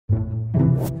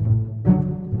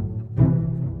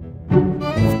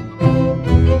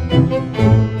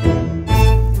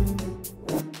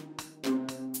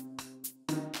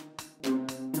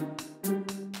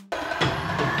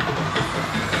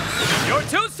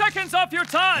seconds off your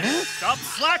time. Stop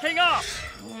slacking off.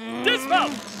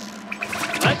 Dismount.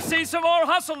 Let's see some more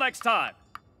hustle next time.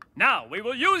 Now we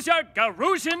will use your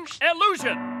Garusian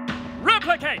illusion.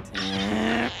 Replicate.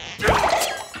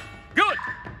 Good.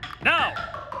 Now,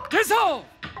 dissolve.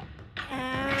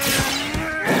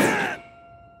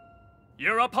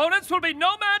 Your opponents will be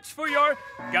no match for your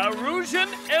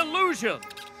Garusian illusion.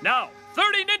 Now,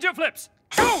 30 ninja flips.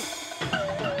 Go!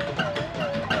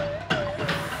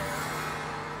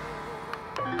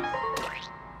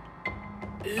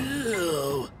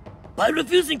 Ew. By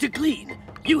refusing to clean,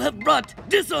 you have brought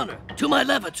dishonor to my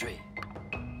lavatory.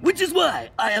 Which is why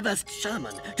I have asked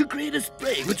Shaman to create a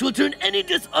spray which will turn any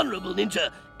dishonorable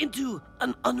ninja into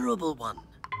an honorable one.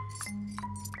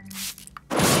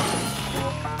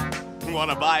 Want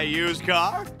to buy a used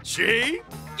car? See?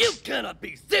 You cannot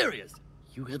be serious!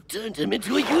 You have turned him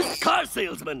into a used car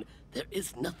salesman! There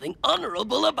is nothing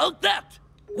honorable about that!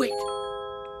 Wait.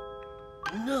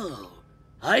 No.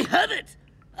 I have it!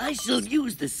 I shall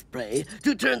use this spray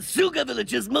to turn Sooga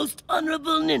Village's most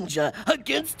honorable ninja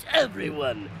against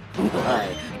everyone.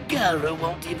 Why, Garu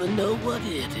won't even know what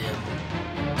hit him.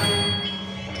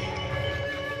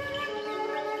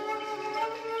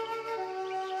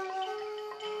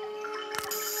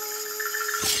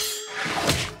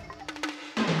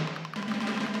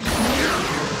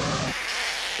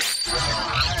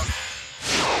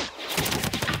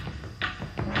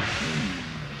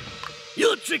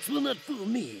 Your tricks will not fool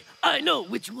me. I know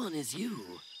which one is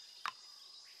you.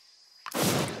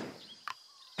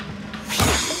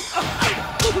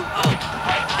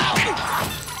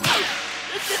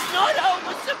 This is not how it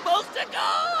was supposed to go!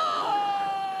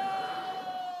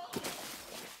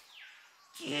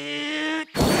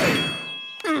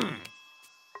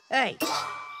 Hey,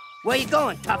 where you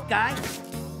going, tough guy?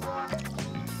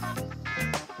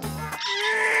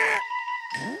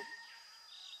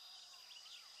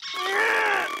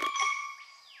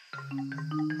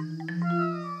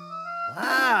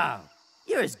 Wow,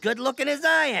 you're as good looking as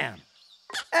I am.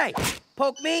 Hey,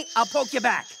 poke me, I'll poke you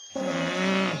back.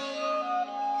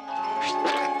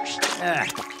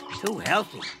 Too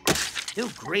healthy, too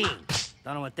green.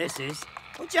 Don't know what this is.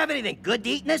 Don't you have anything good to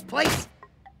eat in this place?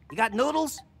 You got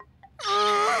noodles?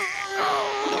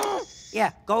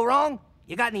 Yeah, go wrong?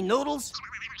 You got any noodles?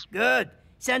 Good.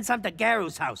 Send some to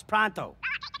Garu's house, pronto.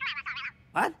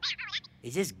 What?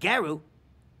 Is this Garu?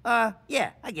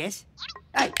 Yeah, I guess.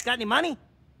 Hey, got any money?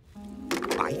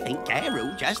 I think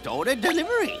Garu just ordered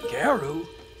delivery. Garu?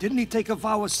 Didn't he take a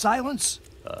vow of silence?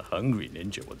 A hungry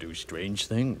ninja will do strange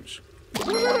things.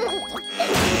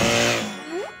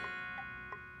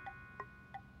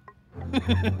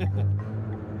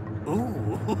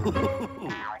 Ooh.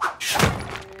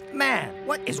 Man,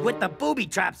 what is with the booby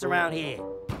traps around here?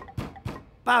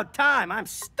 About time, I'm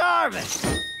starving.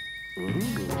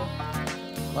 Ooh.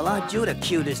 Well, aren't you the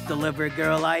cutest delivery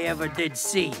girl I ever did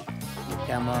see?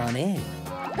 Come on in.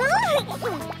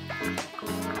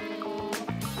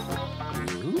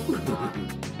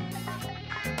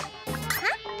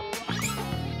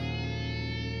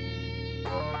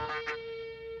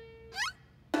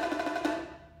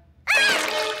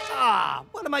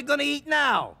 What am I gonna eat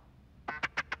now?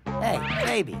 Hey,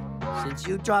 baby, since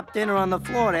you dropped dinner on the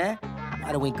floor there,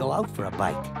 why don't we go out for a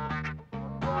bite?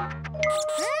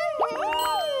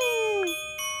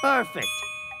 Perfect.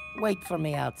 Wait for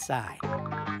me outside.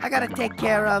 I gotta take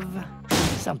care of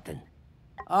something.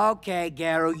 Okay,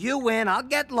 Garu, you win. I'll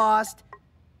get lost.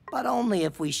 But only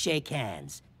if we shake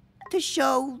hands. To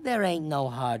show there ain't no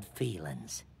hard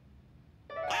feelings.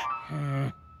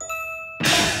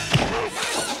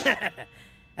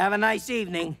 Have a nice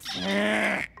evening.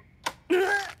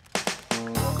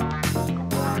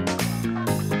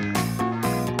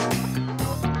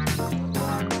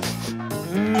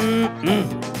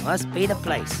 Must be the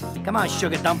place. Come on,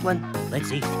 sugar dumpling.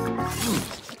 Let's eat.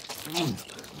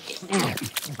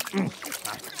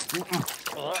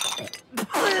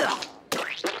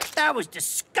 That was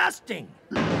disgusting.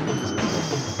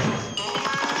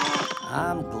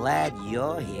 I'm glad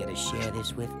you're here to share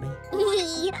this with me.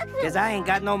 Because I ain't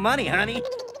got no money, honey.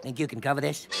 Think you can cover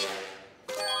this?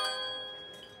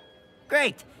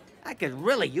 Great. I could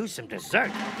really use some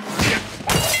dessert.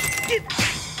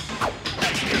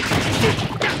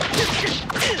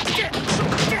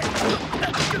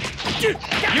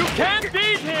 You can't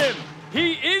beat him!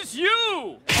 He is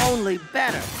you! Only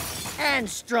better, and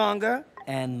stronger,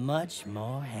 and much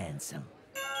more handsome.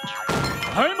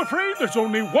 I'm afraid there's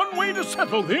only one way to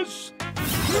settle this.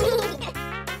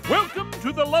 Welcome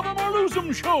to the Love 'em or Lose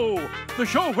 'em show. The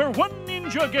show where one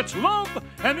ninja gets love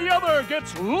and the other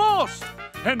gets lost.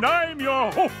 And I'm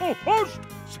your host,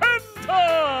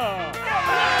 Santa!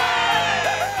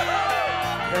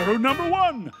 Garrow number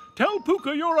 1, tell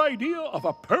Pucca your idea of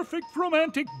a perfect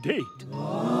romantic date.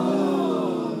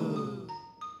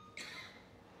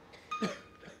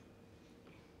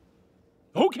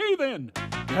 Okay then,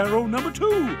 Garrow number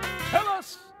 2, tell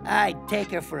us. I'd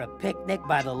take her for a picnic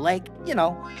by the lake, you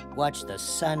know, watch the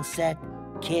sunset,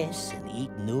 kiss, and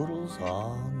eat noodles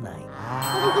all night.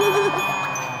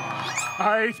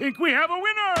 I think we have a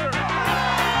winner!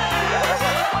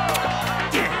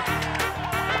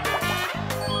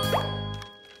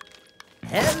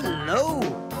 Hello.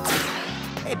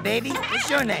 Hey, baby, what's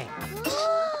your name?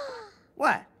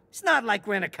 What? It's not like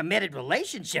we're in a committed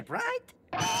relationship, right?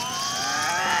 And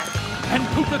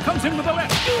Pucca comes in with a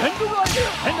left and a right,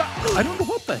 and I don't know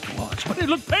what that was, but it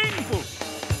looked painful.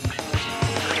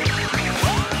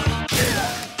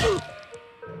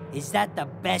 Is that the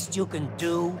best you can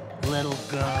do, little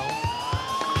girl?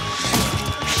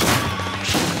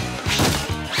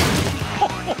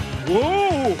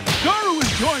 Whoa! Garrow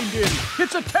is joined in.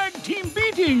 It's a tag team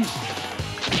beating.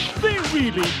 They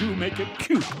really do make a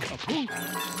cute couple.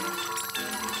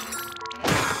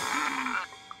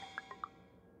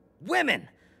 Women!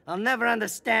 I'll never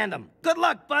understand them. Good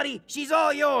luck, buddy. She's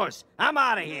all yours. I'm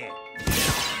out of here.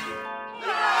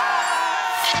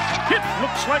 It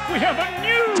looks like we have a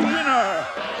new winner.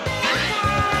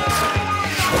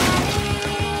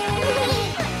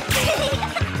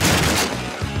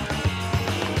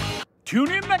 Tune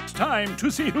in next time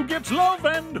to see who gets love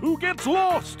and who gets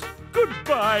lost.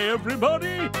 Goodbye,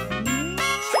 everybody.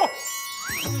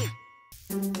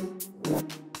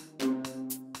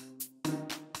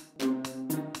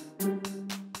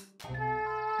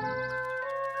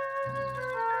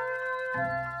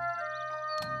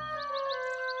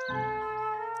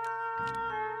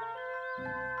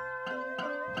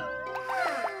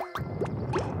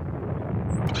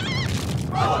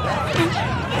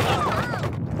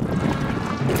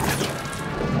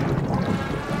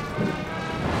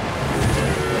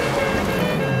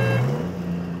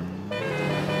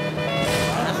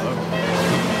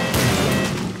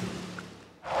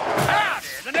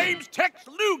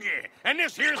 And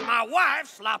this here's my wife,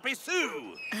 Sloppy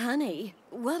Sue. Honey,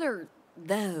 what are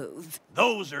those?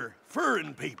 Those are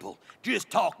furrin people. Just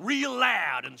talk real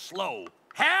loud and slow.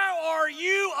 How are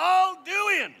you all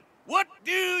doing? What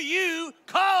do you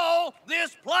call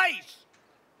this place?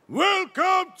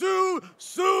 Welcome to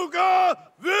Sooga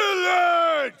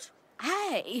Village!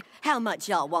 Hey, how much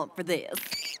y'all want for this?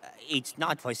 It's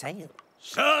not for sale.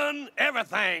 Son,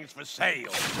 everything's for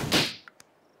sale.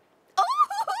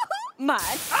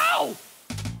 Mine. Ow!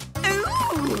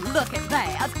 Ooh, look at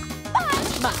that.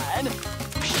 Mine.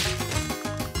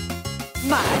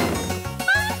 Mine.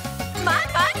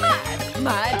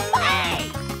 Hey!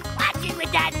 Watch it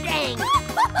with that thing!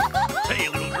 Say,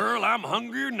 little girl, I'm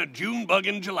hungrier than a June bug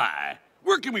in July.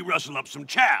 Where can we rustle up some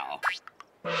chow?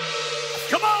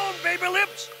 Come on, baby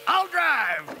lips. I'll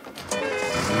drive.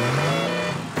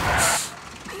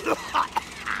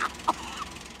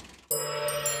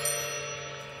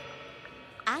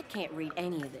 I can't read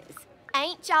any of this.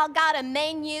 Ain't y'all got a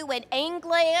menu in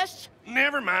English?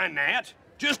 Never mind that.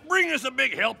 Just bring us a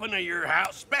big helping of your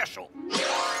house special.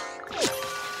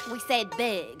 We said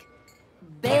big.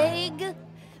 Big.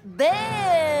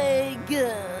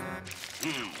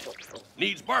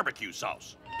 Needs barbecue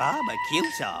sauce.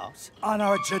 Barbecue sauce? On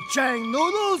our cha-chang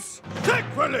noodles?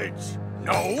 Sacrilege!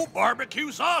 No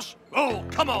barbecue sauce? Oh,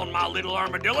 come on, my little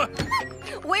armadillo.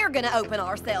 We're gonna open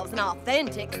ourselves an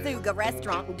authentic Sooga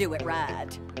restaurant and do it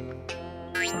right.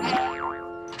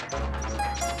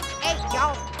 Hey,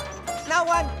 y'all. No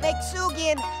one makes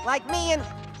Soogian like me and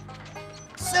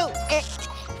Sue.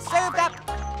 Served up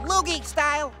loogie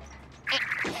style.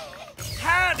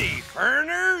 Howdy,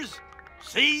 furners.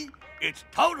 See? It's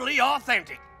totally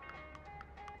authentic.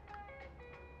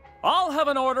 I'll have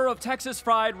an order of Texas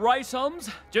fried rice-ums,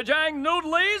 jajang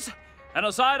noodlies, and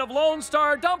a side of Lone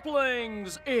Star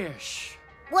dumplings-ish.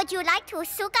 Would you like to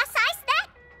Sooga-size that?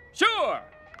 Sure.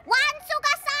 1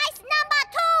 Sooga-size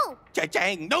number 2!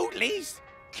 Cha-chang noodlies?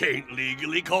 Can't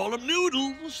legally call them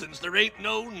noodles since there ain't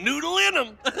no noodle in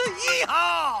them.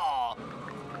 Yeehaw!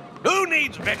 Who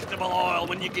needs vegetable oil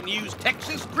when you can use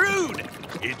Texas crude?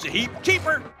 It's a heap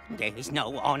cheaper. There is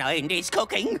no honor in this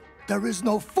cooking. There is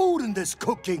no food in this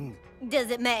cooking. Does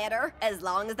it matter as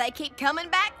long as they keep coming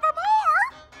back for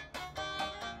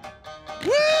more?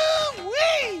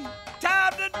 Woo-wee!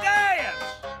 Time to dance!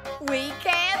 We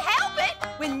can't help it.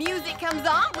 When music comes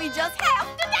on, we just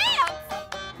have to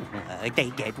dance. They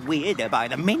get weirder by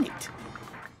the minute.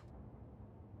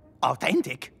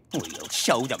 Authentic? We'll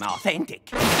show them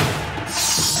authentic.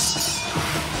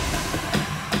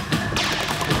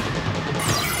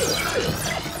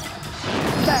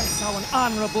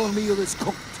 honorable meal is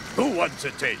cooked. Who wants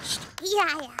a taste?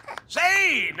 Yeah.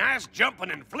 Say, nice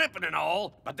jumping and flipping and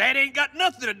all, but that ain't got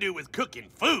nothing to do with cooking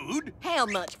food. How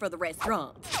much for the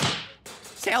restaurant?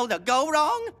 Zelda go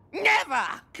wrong?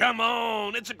 Never! Come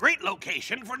on, it's a great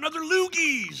location for another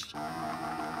loogies.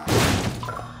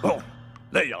 Oh,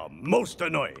 they are most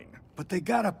annoying. But they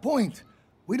got a point.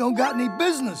 We don't got any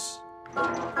business.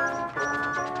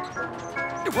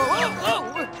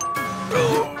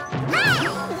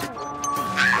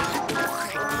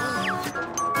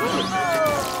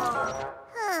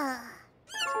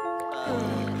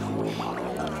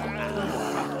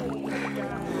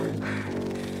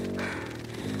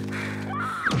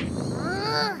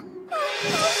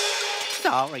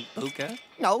 Sorry, Pucca.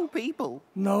 No people.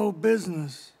 No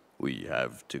business. We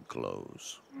have to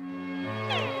close.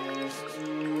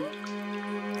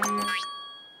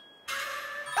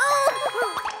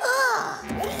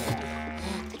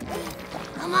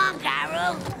 Come on,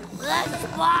 Garu. Let's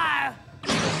spar.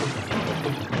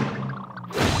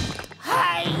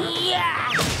 Hi-ya!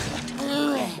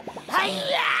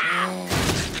 Hi-ya!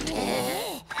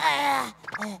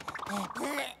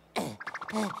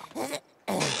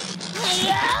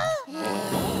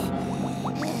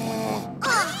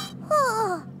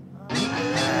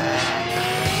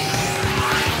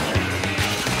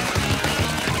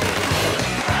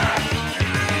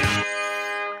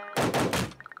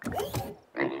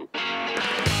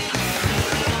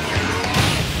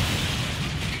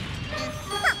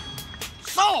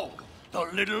 So, the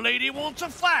little lady wants a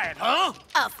fight, huh?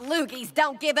 Us loogies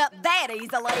don't give up that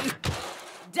easily.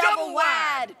 Double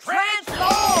wide,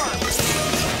 transform!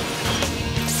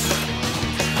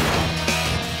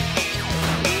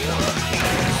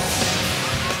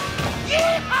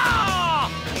 Yeehaw!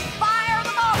 Fire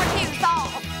the barbecue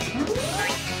sauce!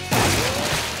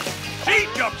 She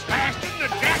jumps faster than a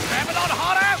jackrabbit on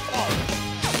hot asphalt.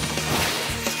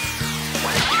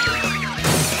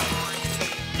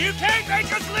 You can't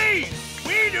make us leave.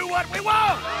 We do what we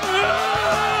want.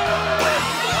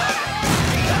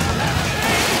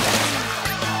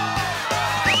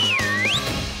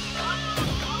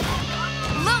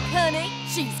 Look, honey,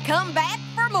 she's come back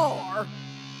for more.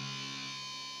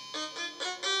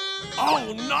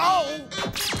 Oh, no!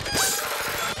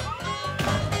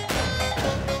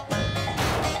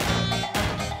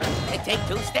 Take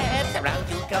 2 steps, around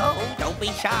you go. Don't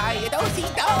be shy,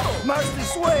 do-si-do. Mercy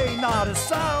sway, not a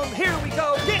sound. Here we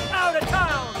go. Get out of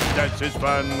town. Dance is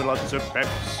fun with lots of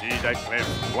Pepsi, that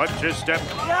cliff. Watch your step.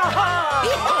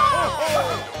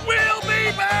 We'll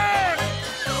be back!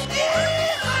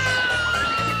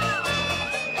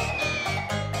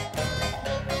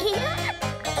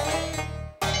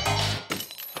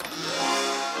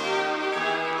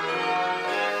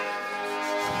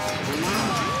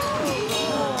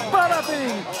 Bada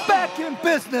bing, back in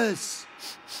business.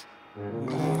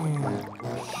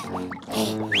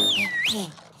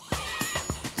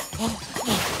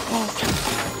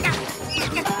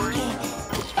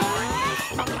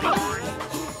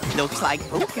 Looks like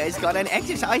Pucca's got an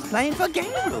exercise plan for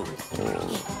Garu.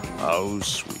 How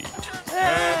sweet.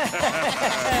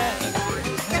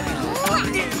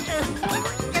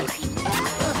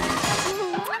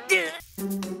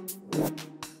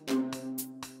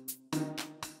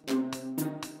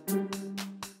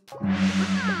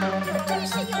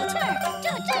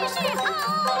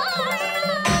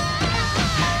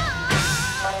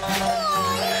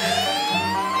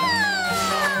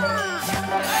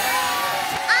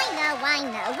 I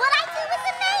know. What I do is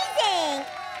amazing.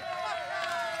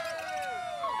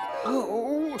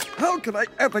 Oh, how could I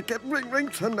ever get Ring Ring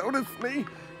to notice me?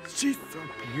 She's so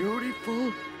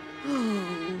beautiful.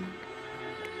 Oh.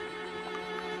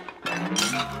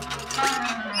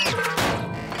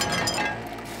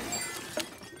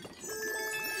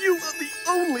 You are the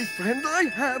only friend I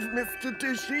have, Mr.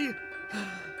 Dishy.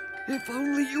 If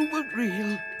only you were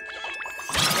real.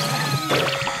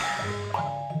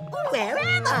 Where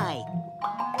am I?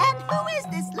 And who is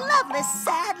this loveless,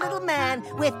 sad little man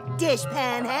with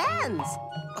dishpan hands?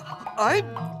 I'm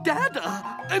Dada,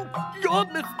 and you're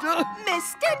Mr.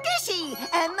 Mr. Dishy,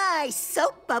 and my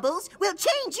soap bubbles will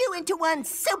change you into one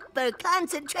super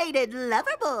concentrated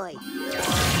lover boy.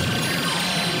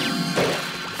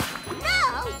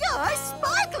 Now you're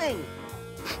sparkling.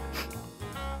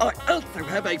 I also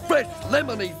have a fresh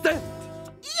lemony scent.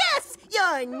 Yes,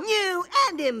 you're new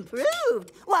and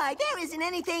improved. Why, there isn't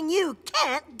anything you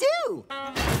can't do.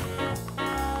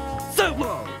 So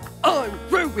long. I'm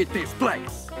through with this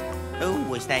place. Who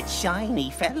was that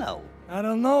shiny fellow? I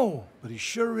don't know, but he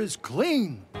sure is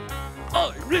clean.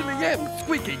 I really am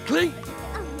squeaky clean.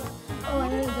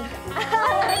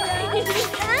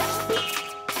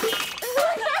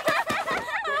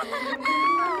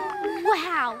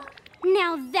 Wow.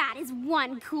 Now that is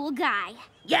one cool guy.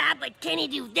 Yeah, but can he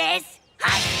do this?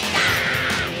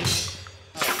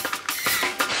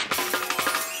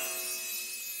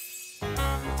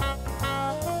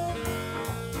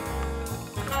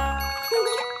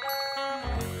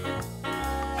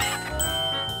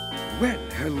 Well,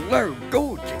 hello,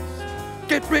 gorgeous.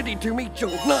 Get ready to meet your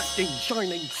knight in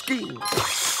shining skin.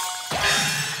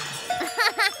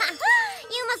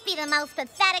 You must be the most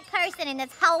pathetic person in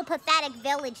this whole pathetic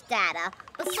village, Dada.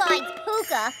 Besides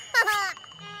Pucca.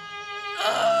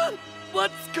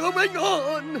 What's going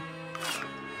on?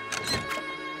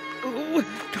 Oh,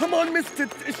 come on, Mr.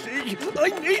 Fishy. I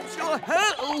need your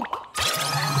help.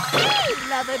 Hey,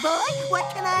 lover boy,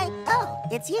 what can I... Oh,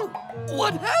 it's you.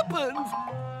 What happened?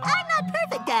 I'm not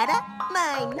perfect, Dada.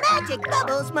 My magic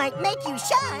bubbles might make you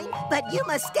shine, but you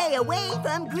must stay away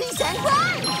from grease and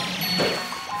grime.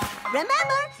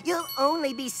 Remember, you'll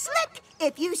only be slick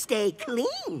if you stay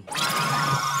clean.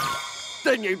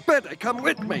 Then you better come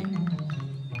with me.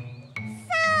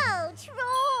 So,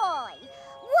 Troy,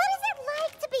 what is it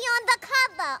like to be on the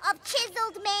cover of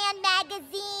Chiseled Man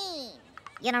magazine?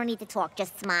 You don't need to talk,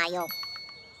 just smile.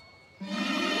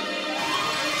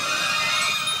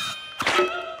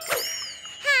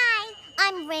 Hi,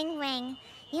 I'm Ring Ring.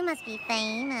 You must be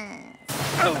famous.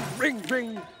 Oh, Ring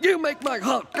Ring, you make my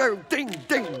heart go ding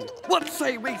ding. What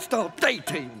say we start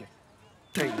dating?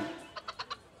 Ding.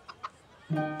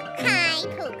 Hi,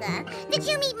 Pucca. Did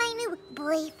you meet my new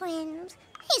boyfriend?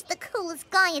 He's the coolest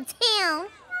guy in town.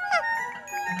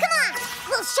 Come on,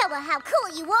 we'll show her how cool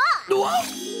you are. What?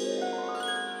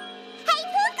 Hey,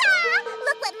 Pucca!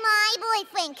 Look what my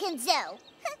boyfriend can do.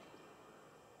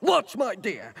 Watch, my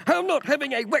dear, how not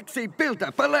having a waxy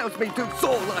build-up allows me to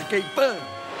soar like a bird.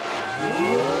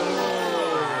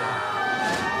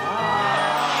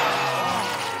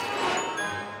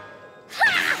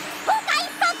 Pucca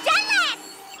is so jealous!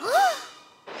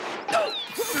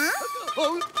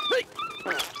 Oh, hey.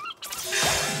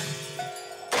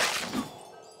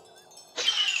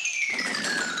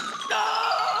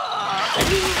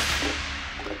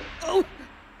 Oh,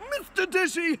 Mr.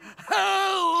 Dishy,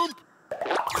 help!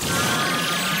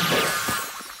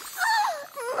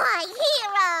 My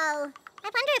hero! I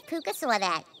wonder if Pucca saw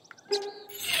that.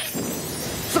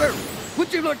 Sir,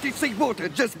 would you like to see water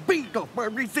just bead off my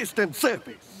resistant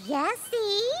surface? Yes,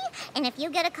 see? And if you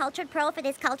get a cultured pro for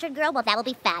this cultured girl, well, that will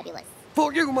be fabulous.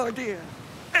 For you, my dear,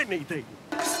 anything.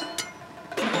 Did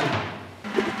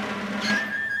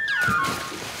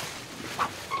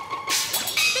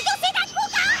you see that,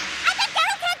 Pucca? I bet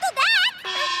Daryl can't do that!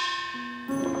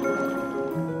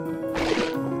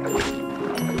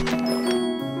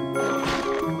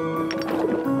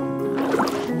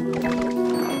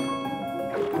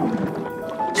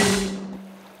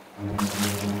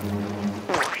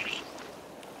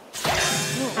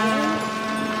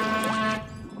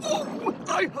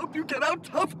 I hope you get out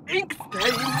tough ink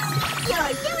stains. You're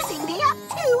using me up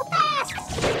too fast.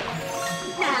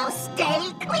 Now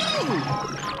stay clean.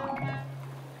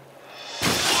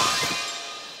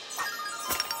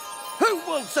 Who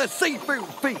wants a seafood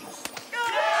feast?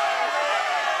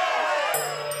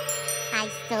 I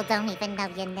still don't even know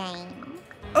your name.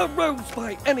 A rose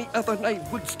by any other name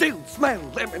would still smell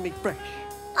lemony fresh.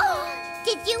 Oh,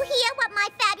 did you hear what my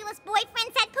fabulous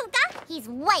boyfriend said, Pucca? He's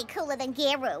way cooler than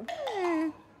Garu.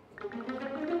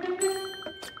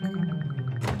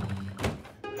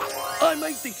 I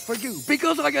made this for you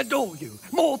because I adore you,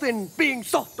 more than being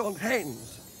soft on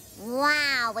hands.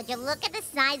 Wow, would you look at the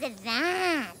size of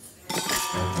that?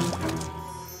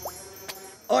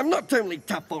 I'm not only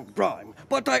tough on grime,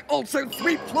 but I also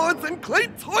sweep floors and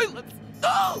clean toilets.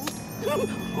 Oh!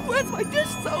 Where's my dish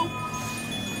soap?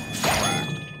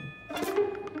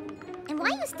 And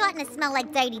why are you starting to smell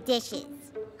like dirty dishes?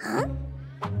 Huh?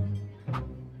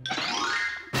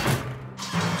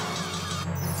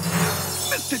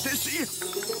 Mr. Dishy,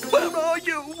 where are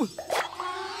you?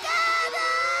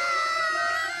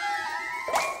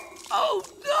 Oh,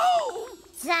 no!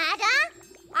 Dada,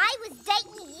 I was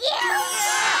dating you!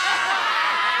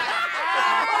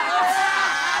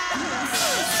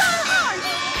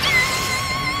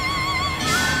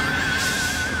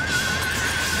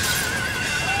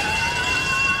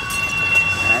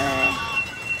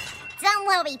 Don't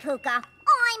worry, Pucca.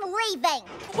 I'm leaving.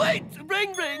 Wait,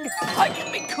 Ring Ring, I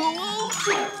can be cool.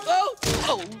 Oh,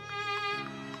 oh.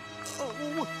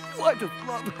 Oh, why does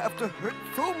love have to hurt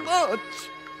so much?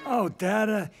 Oh,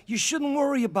 Dada, you shouldn't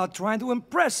worry about trying to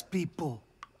impress people.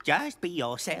 Just be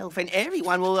yourself and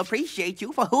everyone will appreciate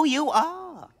you for who you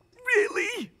are.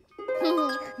 Really?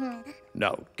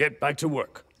 Now, get back to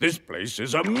work. This place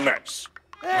is a mess.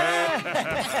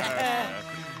 Huh?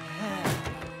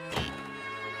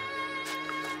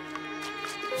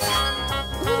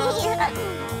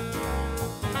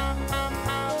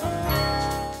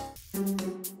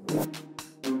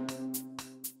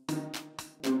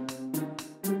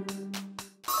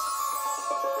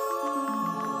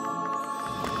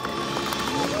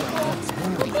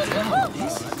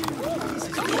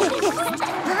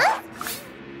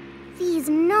 These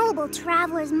noble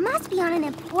travelers must be on an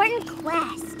important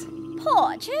quest.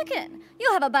 Poor chicken.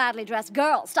 You have a badly dressed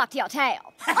girl stuck to your tail.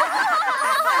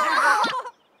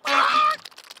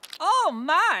 Oh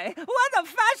my! What a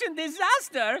fashion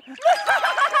disaster!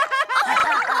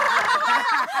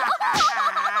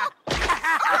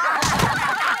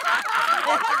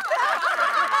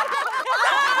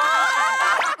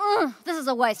 This is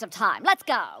a waste of time. Let's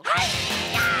go.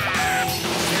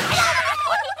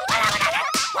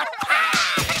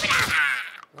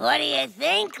 What do you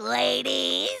think,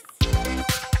 ladies?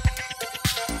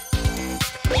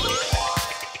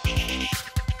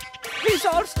 He's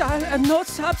all style and no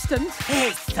substance.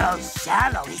 He's so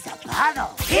shallow, he's a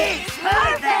bottle. He's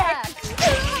perfect!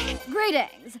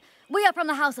 Greetings. We are from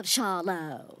the House of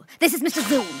Charlot. This is Mr.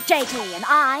 Zoom, JT, and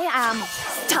I am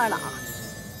Starla.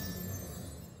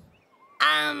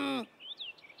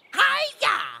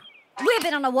 Hiya! We've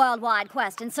been on a worldwide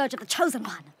quest in search of the Chosen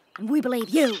One, and we believe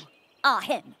you are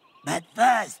him. But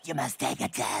first, you must take a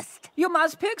test. You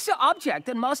must pick the object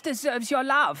that most deserves your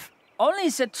love. Only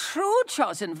the true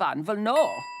Chosen One will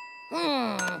know.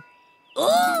 Let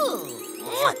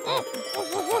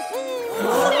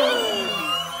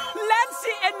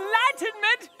the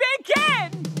enlightenment begin!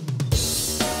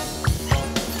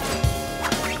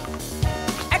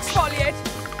 Exfoliate,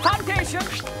 foundation,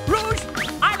 rouge,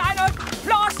 eyeliner,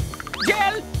 floss,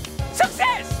 gel,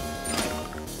 success!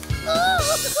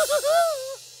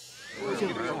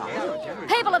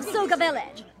 People of Sooga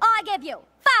Village, I give you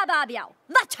Fabio,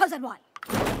 the Chosen One.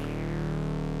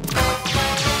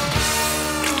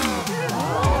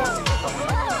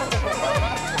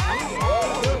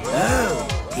 Oh,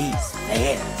 he's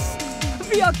fierce.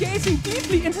 We are gazing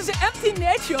deeply into the empty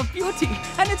nature of beauty,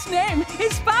 and its name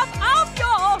is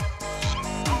Fabio!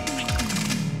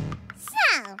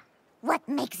 So, what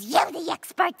makes you the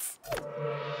experts?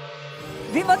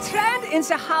 We were trained in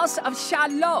the House of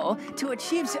Charlot to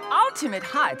achieve the ultimate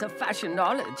height of fashion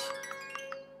knowledge.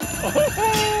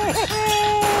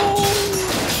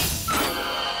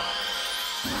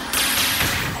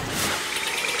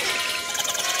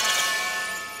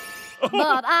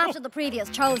 But after the previous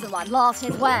Chosen One lost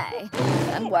his way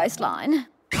and waistline,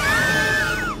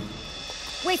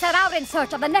 we set out in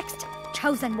search of the next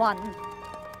Chosen One.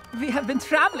 We have been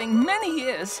traveling many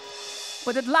years,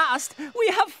 but at last we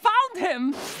have found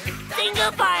him.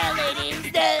 Single file,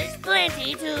 ladies. There's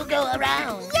plenty to go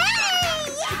around.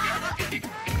 Yay!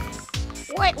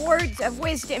 What words of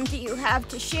wisdom do you have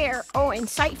to share, oh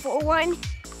insightful one?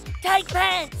 Tight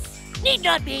pants. Need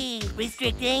not be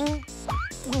restricting.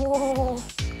 Whoa.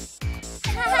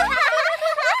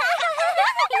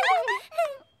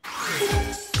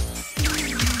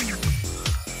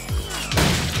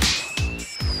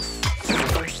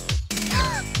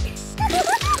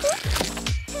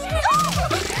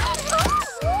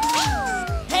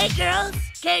 Hey, girls.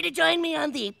 Care to join me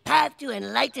on the path to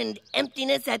enlightened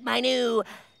emptiness at my new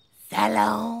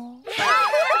salon?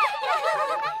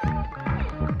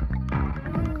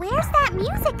 Where's that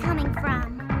music coming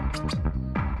from?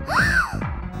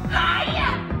 Hiya!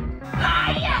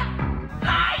 Hiya!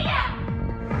 Hiya!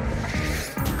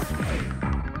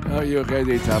 Are you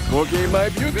ready to boogie, my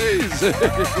beauties?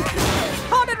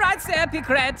 Hold it right there,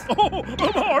 Picret. Oh,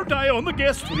 aren't I on the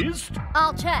guest list?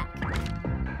 I'll check.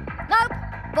 Nope.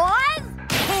 Boys?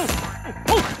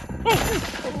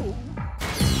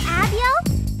 Abio?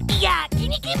 Yeah,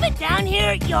 can you keep it down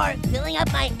here? You're filling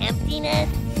up my emptiness.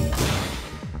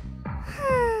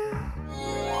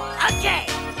 Okay,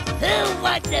 who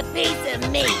wants a piece of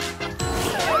me?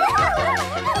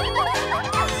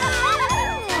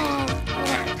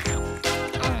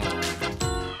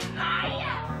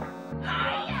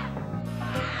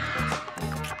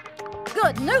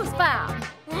 Good news found.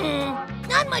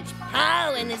 Not much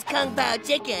pow in this Kung Pao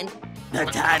chicken. The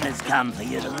time has come for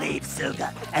you to leave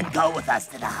Sooga and go with us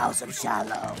to the House of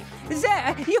Charlot.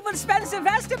 There, you will spend the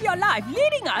rest of your life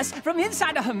leading us from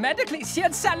inside a hermetically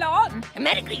sealed salon.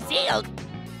 Hermetically sealed?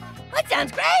 That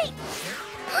sounds great!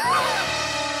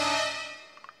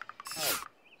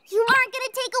 You aren't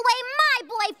gonna take away my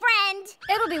boyfriend!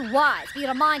 It'll be wise for you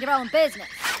to mind your own business.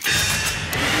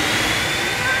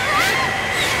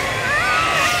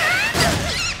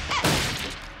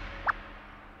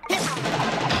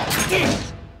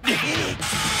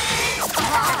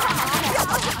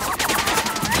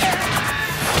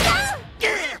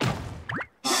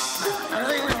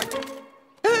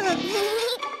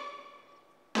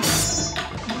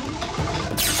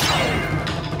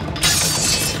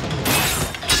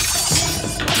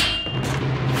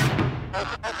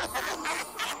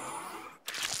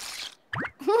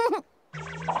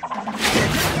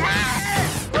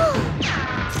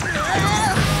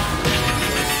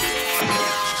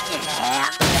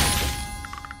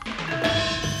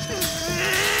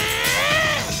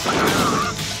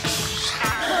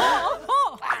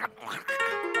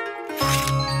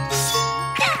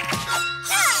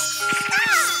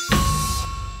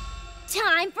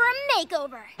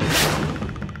 over. My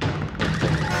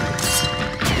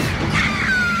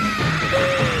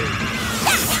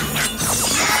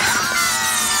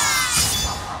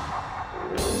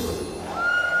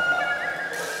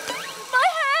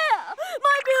hair!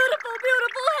 My beautiful,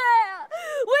 beautiful hair!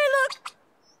 We look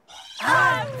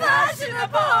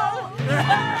unfashionable!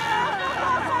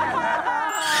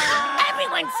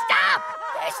 Everyone stop!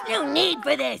 There's no need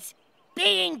for this.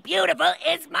 Being beautiful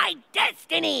is my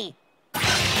destiny.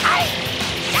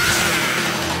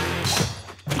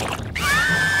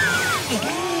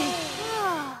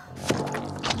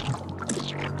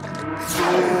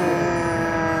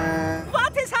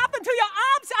 What has happened to your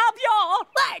arms, Abio?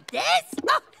 What, this?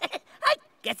 Oh, I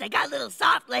guess I got a little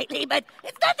soft lately, but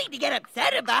it's nothing to get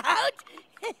upset about.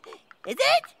 Is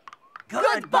it?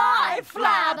 Goodbye,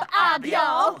 Flab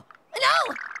Abio!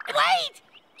 No! Wait!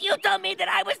 You told me that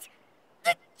I was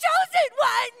the chosen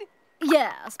one!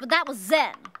 Yes, but that was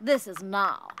then. This is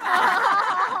now.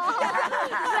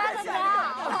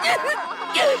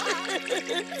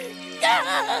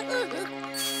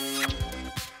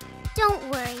 Don't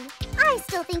worry. I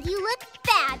still think you look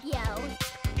fab-yo.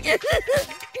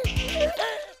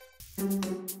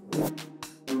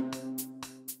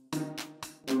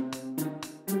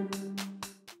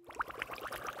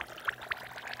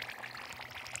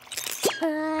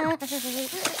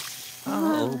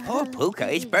 Oh, poor Pucca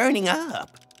is burning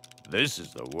up. This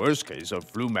is the worst case of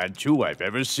Flu Manchu I've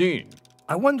ever seen.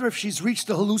 I wonder if she's reached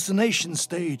the hallucination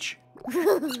stage.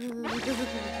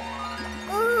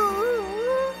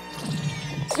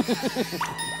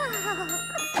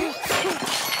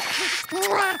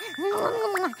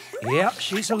 Yep,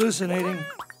 she's hallucinating.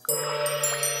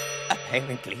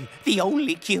 Apparently, the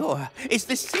only cure is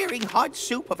the searing hot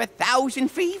soup of 1,000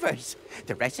 fevers.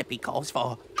 The recipe calls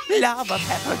for lava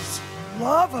peppers.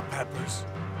 Lava peppers?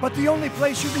 But the only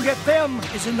place you can get them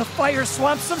is in the fire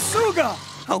swamps of Sooga.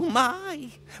 Oh, my.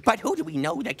 But who do we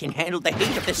know that can handle the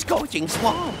heat of the scorching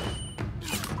swamp?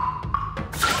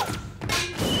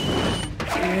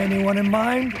 Anyone in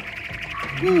mind?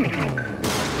 Me?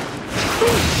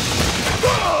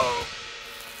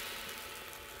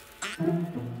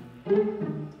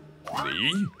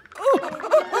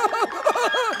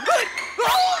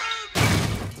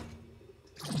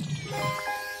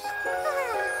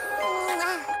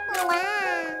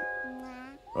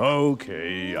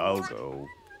 Okay, I'll go.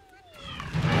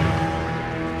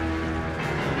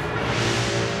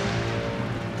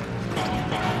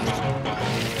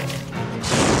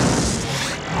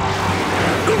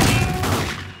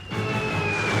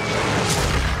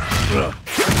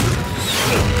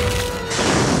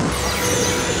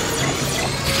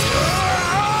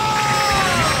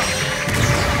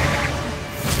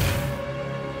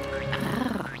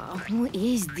 Who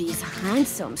is this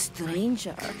handsome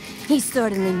stranger? He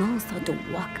certainly knows how to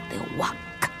walk the walk.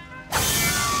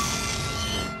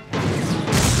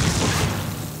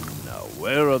 Now,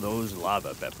 where are those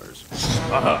lava peppers?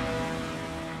 Aha!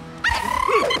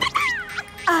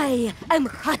 I am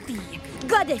Hati,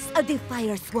 goddess of the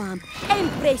fire swamp,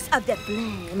 empress of the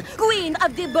flame, queen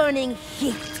of the burning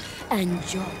heat, and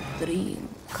your dream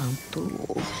come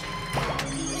true.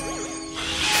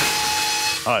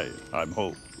 Hi, I'm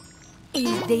home.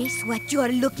 Is this what you are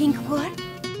looking for?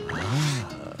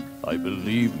 I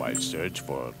believe my search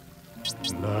for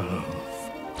love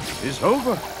is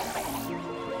over.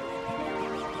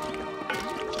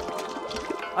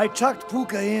 I tucked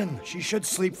Pucca in. She should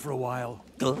sleep for a while.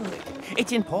 Good.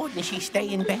 It's important she stay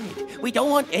in bed. We don't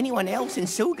want anyone else in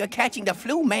Sooga catching the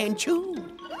Flu Manchu.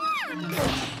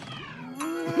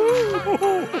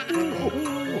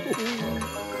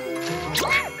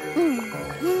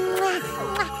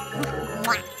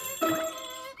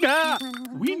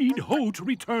 We need Ho to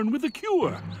return with the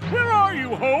cure. Where are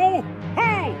you, Ho?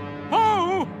 Ho!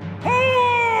 Ho! Ho!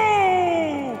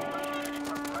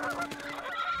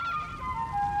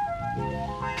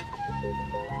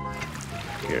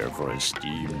 Care for a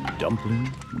steamed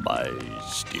dumpling? My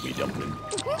steamy dumpling.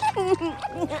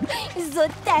 So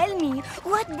tell me,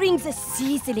 what brings a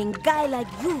sizzling guy like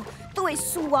you to a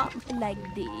swamp like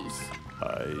this?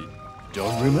 I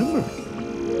don't remember.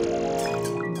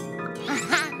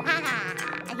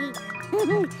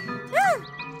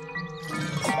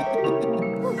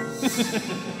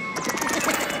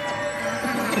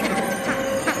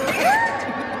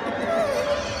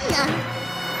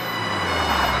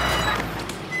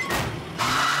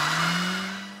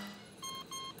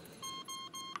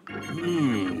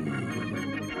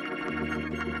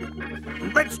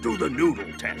 Let's do the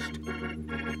noodle test.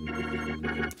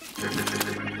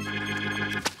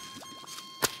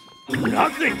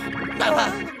 Nothing.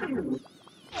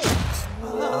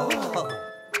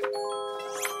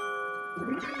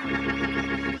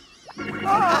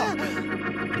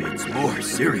 It's more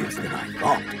serious than I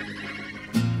thought.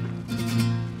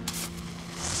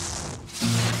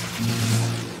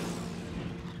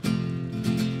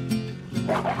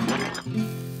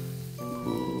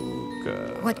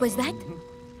 What was that?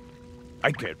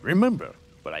 I can't remember,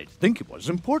 but I think it was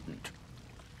important.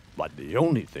 But the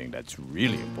only thing that's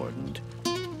really important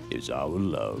is our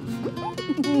love.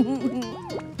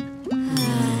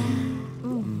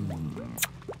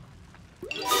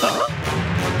 Huh?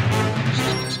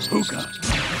 Pucca!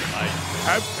 I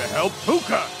have to help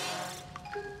Pucca!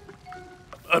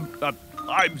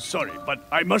 I'm sorry, but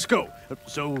I must go.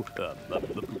 So,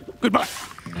 goodbye.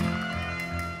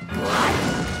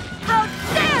 How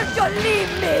dare you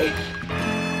leave me!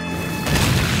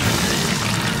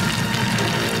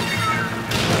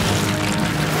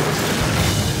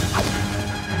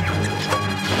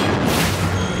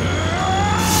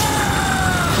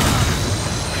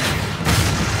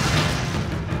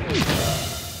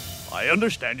 I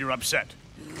understand you're upset.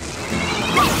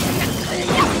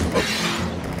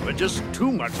 But just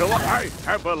too much. I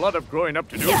have a lot of growing up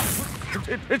to do.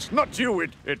 It's not you,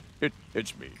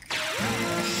 it's me.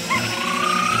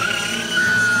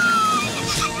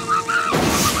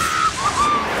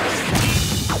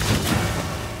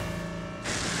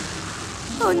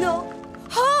 Oh no!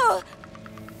 Oh!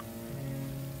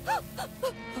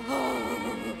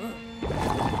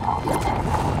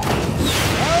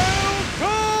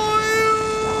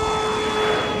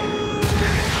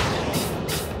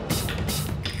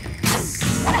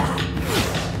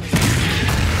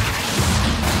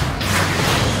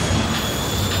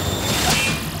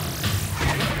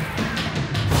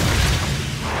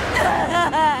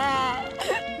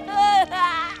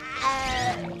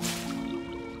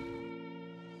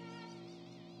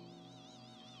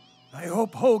 I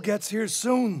hope Ho gets here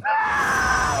soon.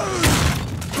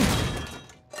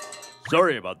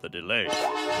 Sorry about the delay.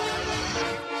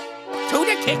 To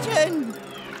the kitchen!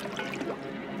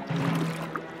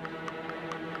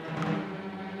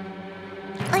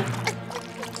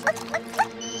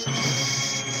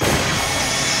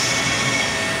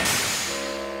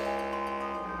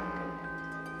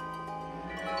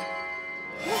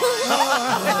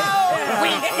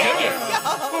 We did it!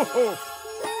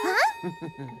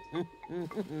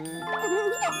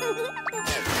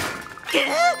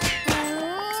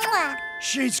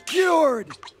 She's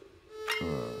cured!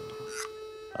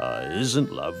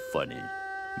 Isn't love funny?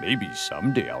 Maybe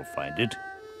someday I'll find it.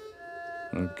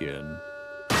 Again.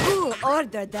 Who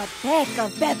ordered that pack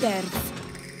of peppers?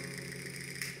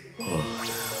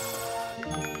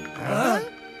 Huh?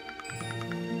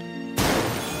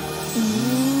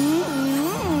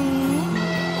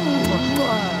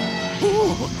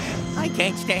 Ooh, I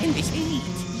can't stand this heat.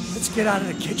 Let's get out of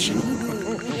the kitchen.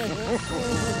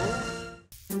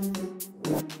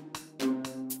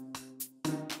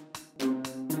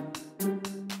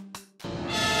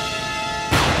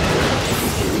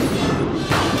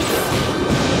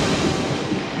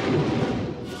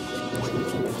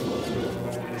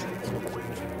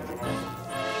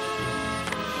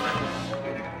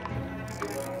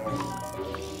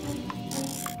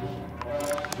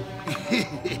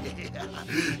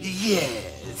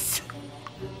 Yes.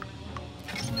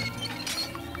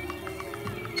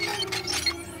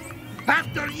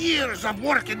 After years of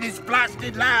work in this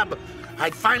blasted lab, I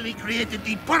finally created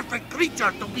the perfect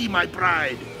creature to be my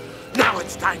bride. Now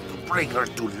it's time to bring her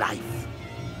to life.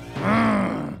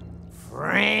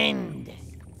 Friend.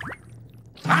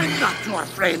 I'm not your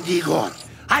friend, Igor.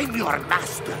 I'm your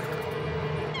master.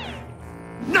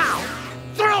 Now,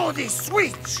 throw this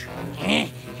switch!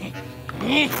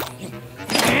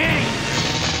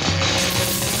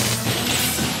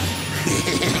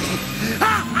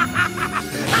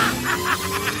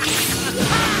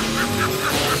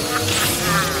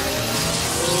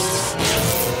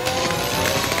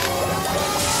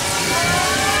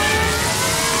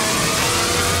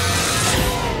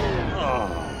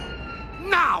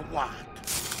 Now what?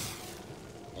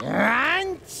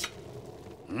 Lunch?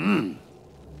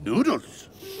 Noodles.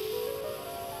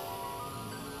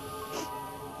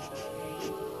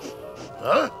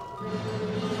 Huh?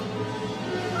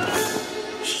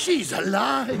 She's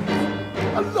alive!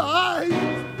 Alive!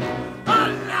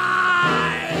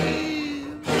 Alive!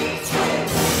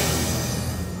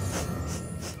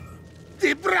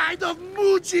 The bride of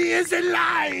Muji is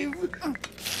alive!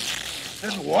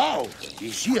 And wow,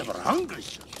 is she ever hungry?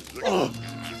 Oh,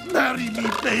 marry me,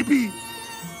 baby!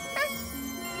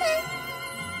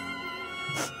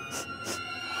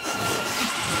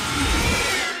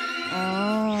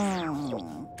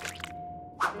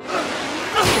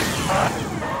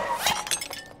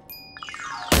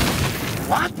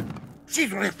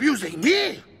 She's refusing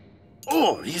me?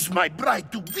 Or is my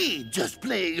bride-to-be just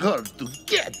playing her to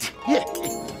get?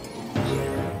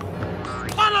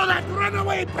 Follow that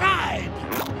runaway bride!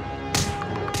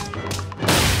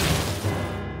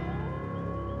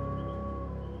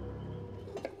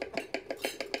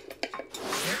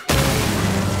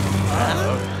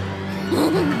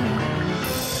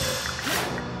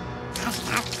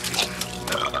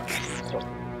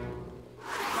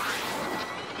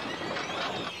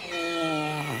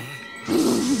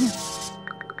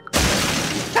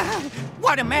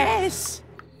 What a mess!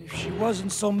 If she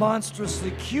wasn't so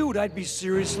monstrously cute, I'd be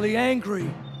seriously angry.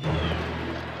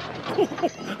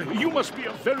 You must be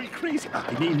a very crazy,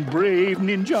 brave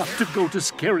ninja to go to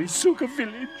scary Sooga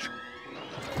village.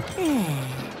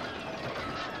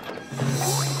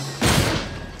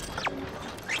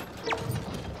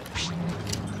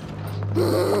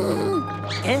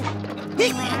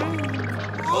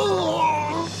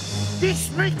 Oh,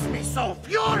 this makes me so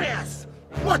furious!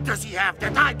 What does he have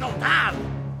that I don't have?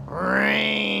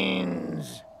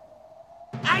 Brains.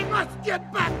 I must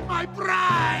get back my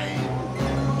bride!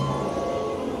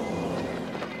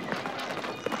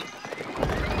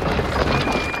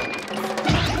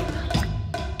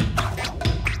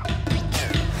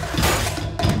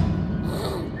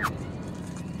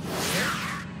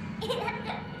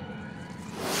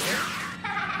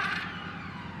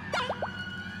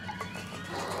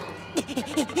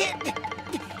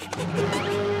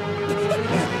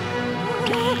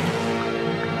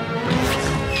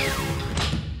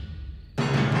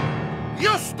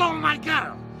 You stole my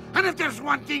girl! And if there's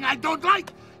one thing I don't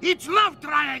like, it's love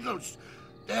triangles!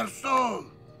 They're so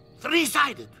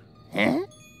three-sided. Huh?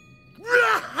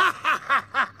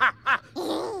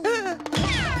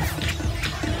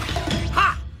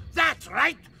 Ha! That's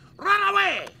right! Run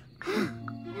away!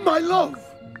 My love!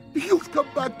 You've come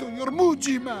back to your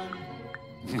Muji man!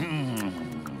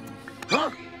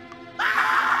 Huh?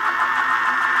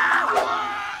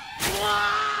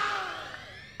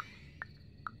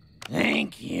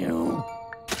 Thank you.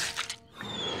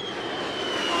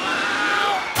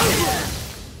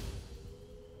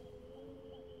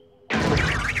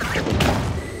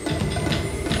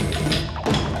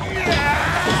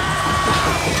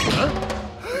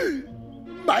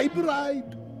 My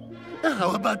bride.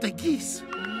 How about the geese?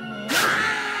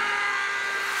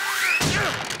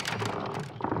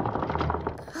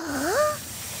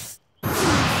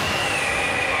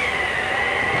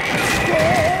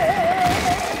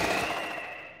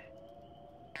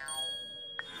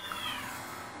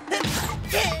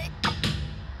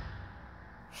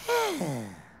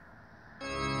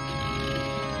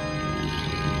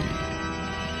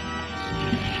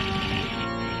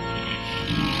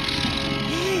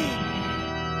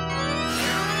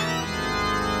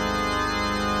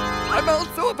 I'm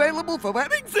also available for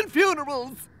weddings and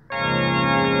funerals.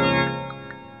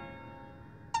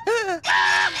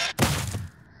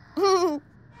 Oh,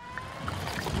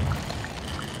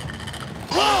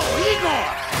 Igor!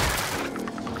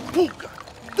 Pucca,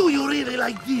 do you really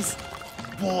like this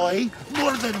boy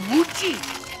more than Muji?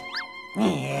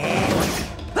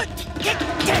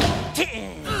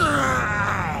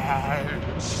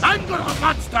 I'm gonna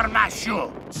monster mash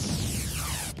you!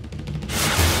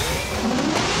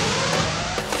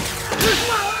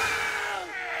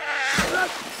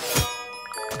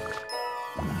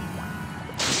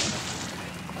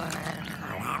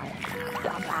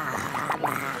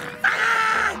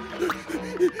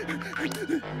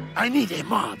 I need a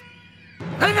mob.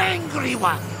 An angry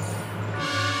one.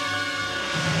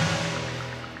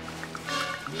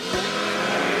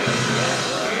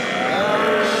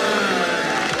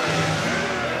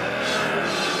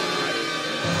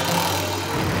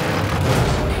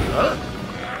 Huh?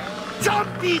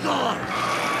 Jump, Igor!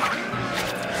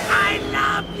 I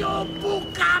love you,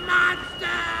 Pucca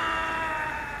monster!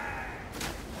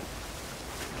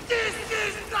 This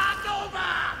is not over!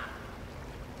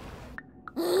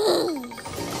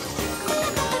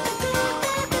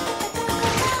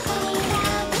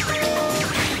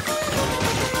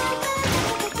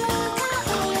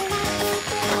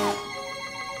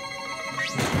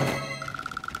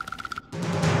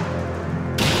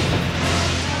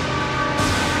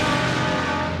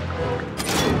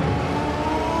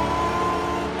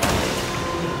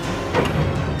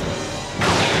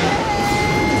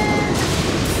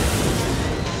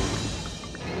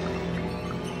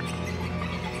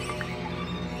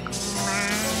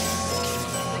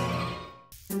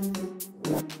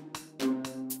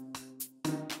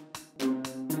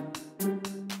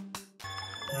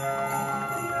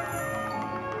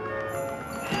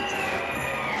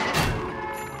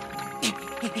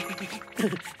 I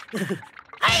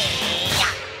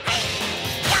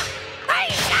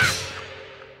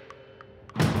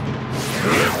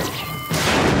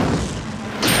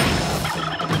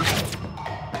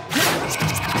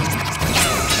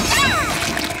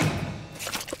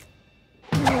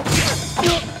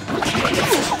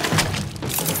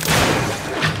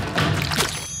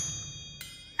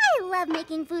love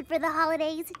making food for the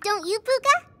holidays. Don't you,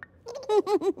 Pucca?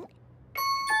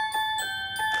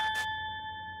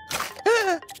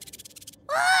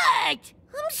 What?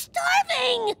 I'm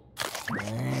starving!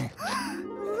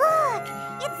 Look,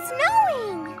 it's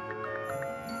snowing!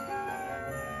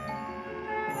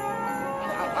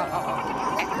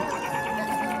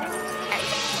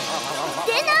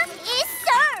 Dinner is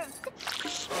served!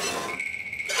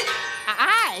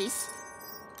 Ice?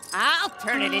 I'll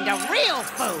turn it into real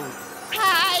food.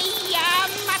 Hiya,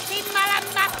 mati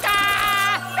malamaka!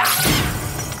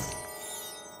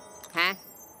 Huh?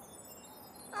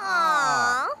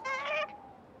 Aww.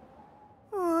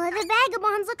 Oh, the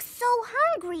vagabonds look so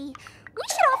hungry. We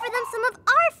should offer them some of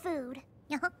our food.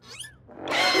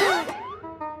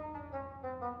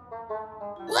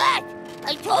 What?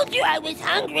 I told you I was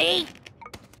hungry.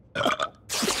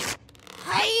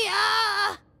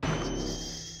 Hiya!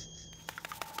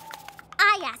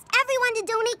 I asked everyone to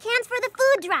donate cans for the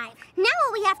food drive. Now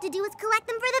all we have to do is collect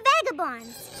them for the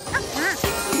vagabonds.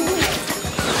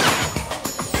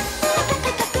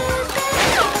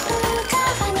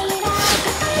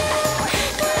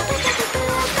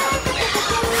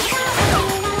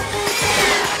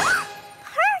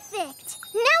 Perfect!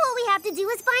 Now all we have to do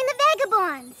is find the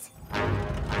vagabonds.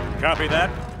 Copy that.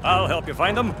 I'll help you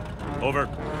find them. Over.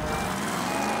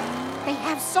 They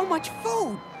have so much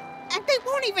food, and they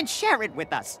won't even share it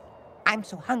with us. I'm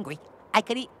so hungry, I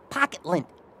could eat pocket lint.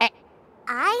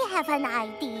 I have an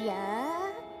idea.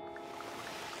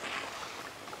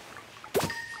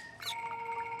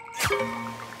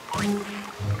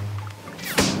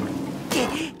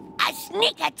 A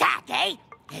sneak attack, eh?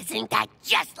 Isn't that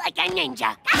just like a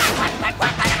ninja? Hey!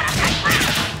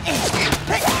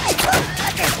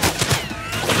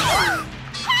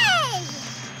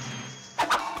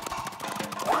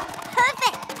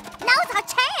 Perfect! Now's our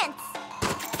chance!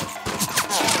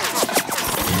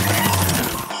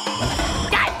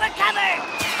 Dive for cover!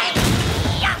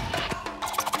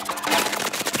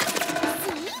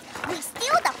 See? We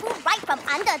steal the food right from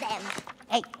under them.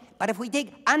 Hey, but if we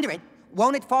dig under it,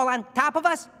 won't it fall on top of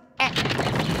us? Na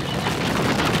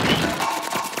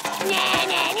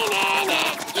na na na na,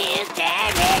 you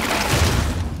got it.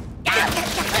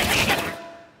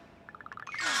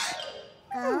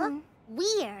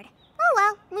 Weird. Oh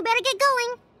well, we better get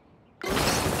going.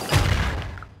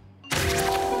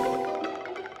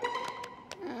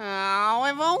 Oh,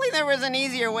 if only there was an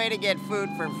easier way to get food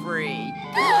for free.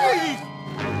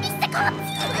 Mr.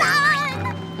 Cops,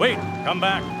 run! Wait, come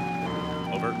back.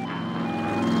 Over.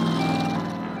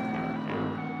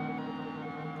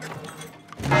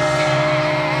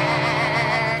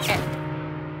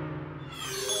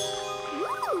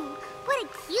 Ooh, what a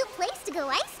cute place to go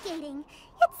ice skating.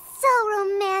 It's so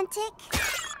romantic.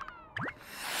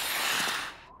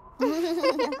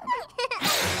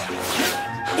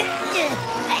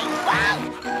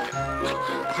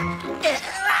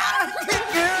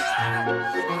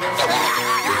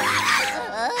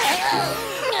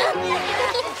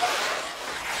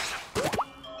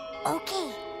 Okay,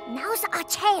 now's our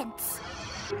chance.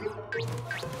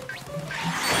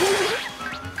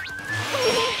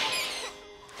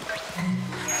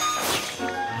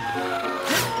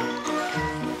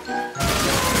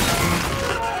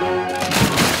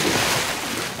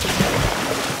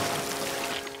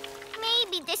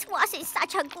 Maybe this wasn't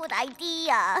such a good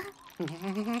idea.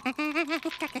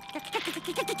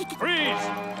 Freeze!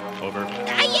 Over.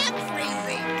 I am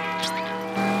freezing.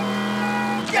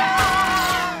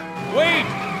 Wait!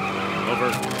 Over.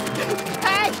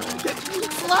 Hey!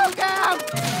 Slow down!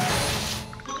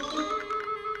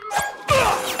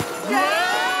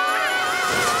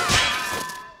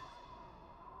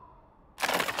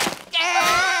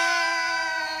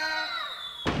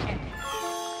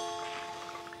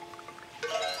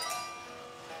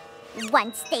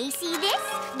 Once they see this,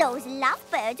 those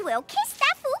lovebirds will kiss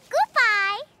that food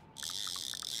goodbye.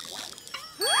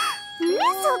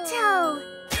 Mistletoe!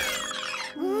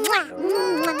 Mwah,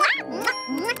 mwah, mwah,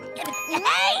 mwah.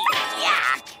 Hey,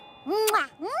 yuck! Mwah,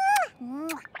 mwah,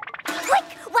 mwah. Quick,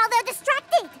 while they're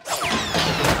distracted!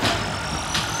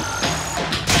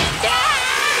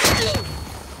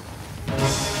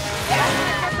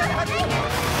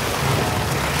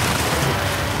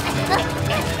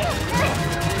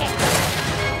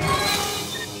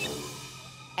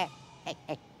 Hey,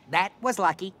 was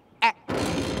lucky.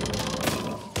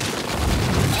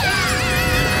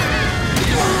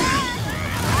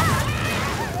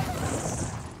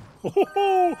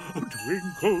 Oh,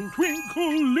 twinkle,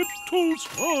 twinkle, little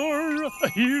star.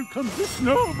 Here comes the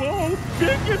snowball,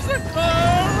 big as a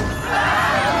car.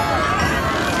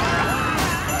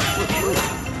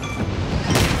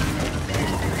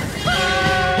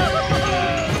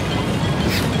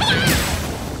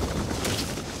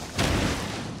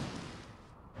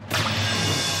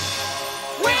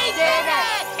 We did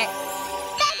it!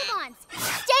 Vagabonds,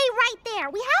 stay right there.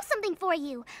 We have something for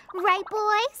you. Right,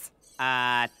 boys?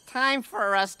 Time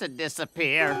for us to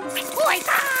disappear.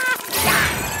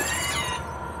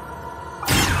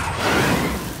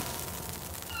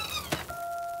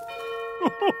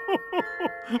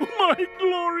 My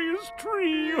glorious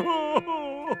tree.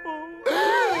 Oh,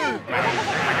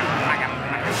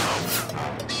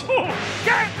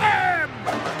 get them!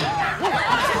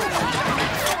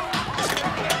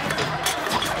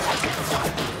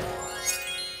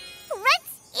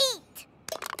 Let's eat.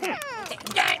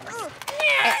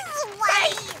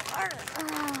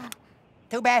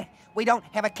 Too bad we don't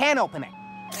have a can opener.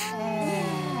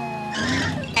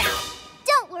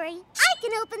 Don't worry, I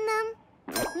can open them.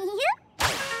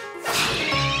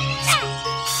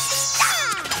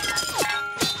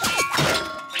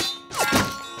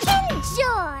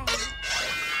 Enjoy.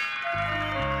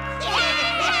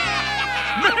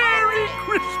 Merry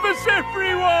Christmas,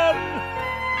 everyone!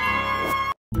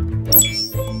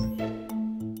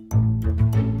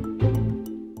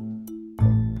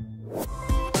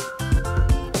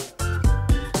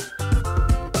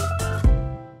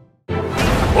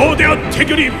 거대한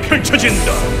대결이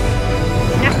펼쳐진다.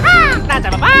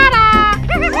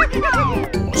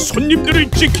 손님들을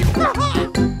지키고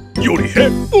요리해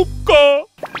푸까.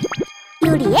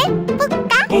 요리해 푸까.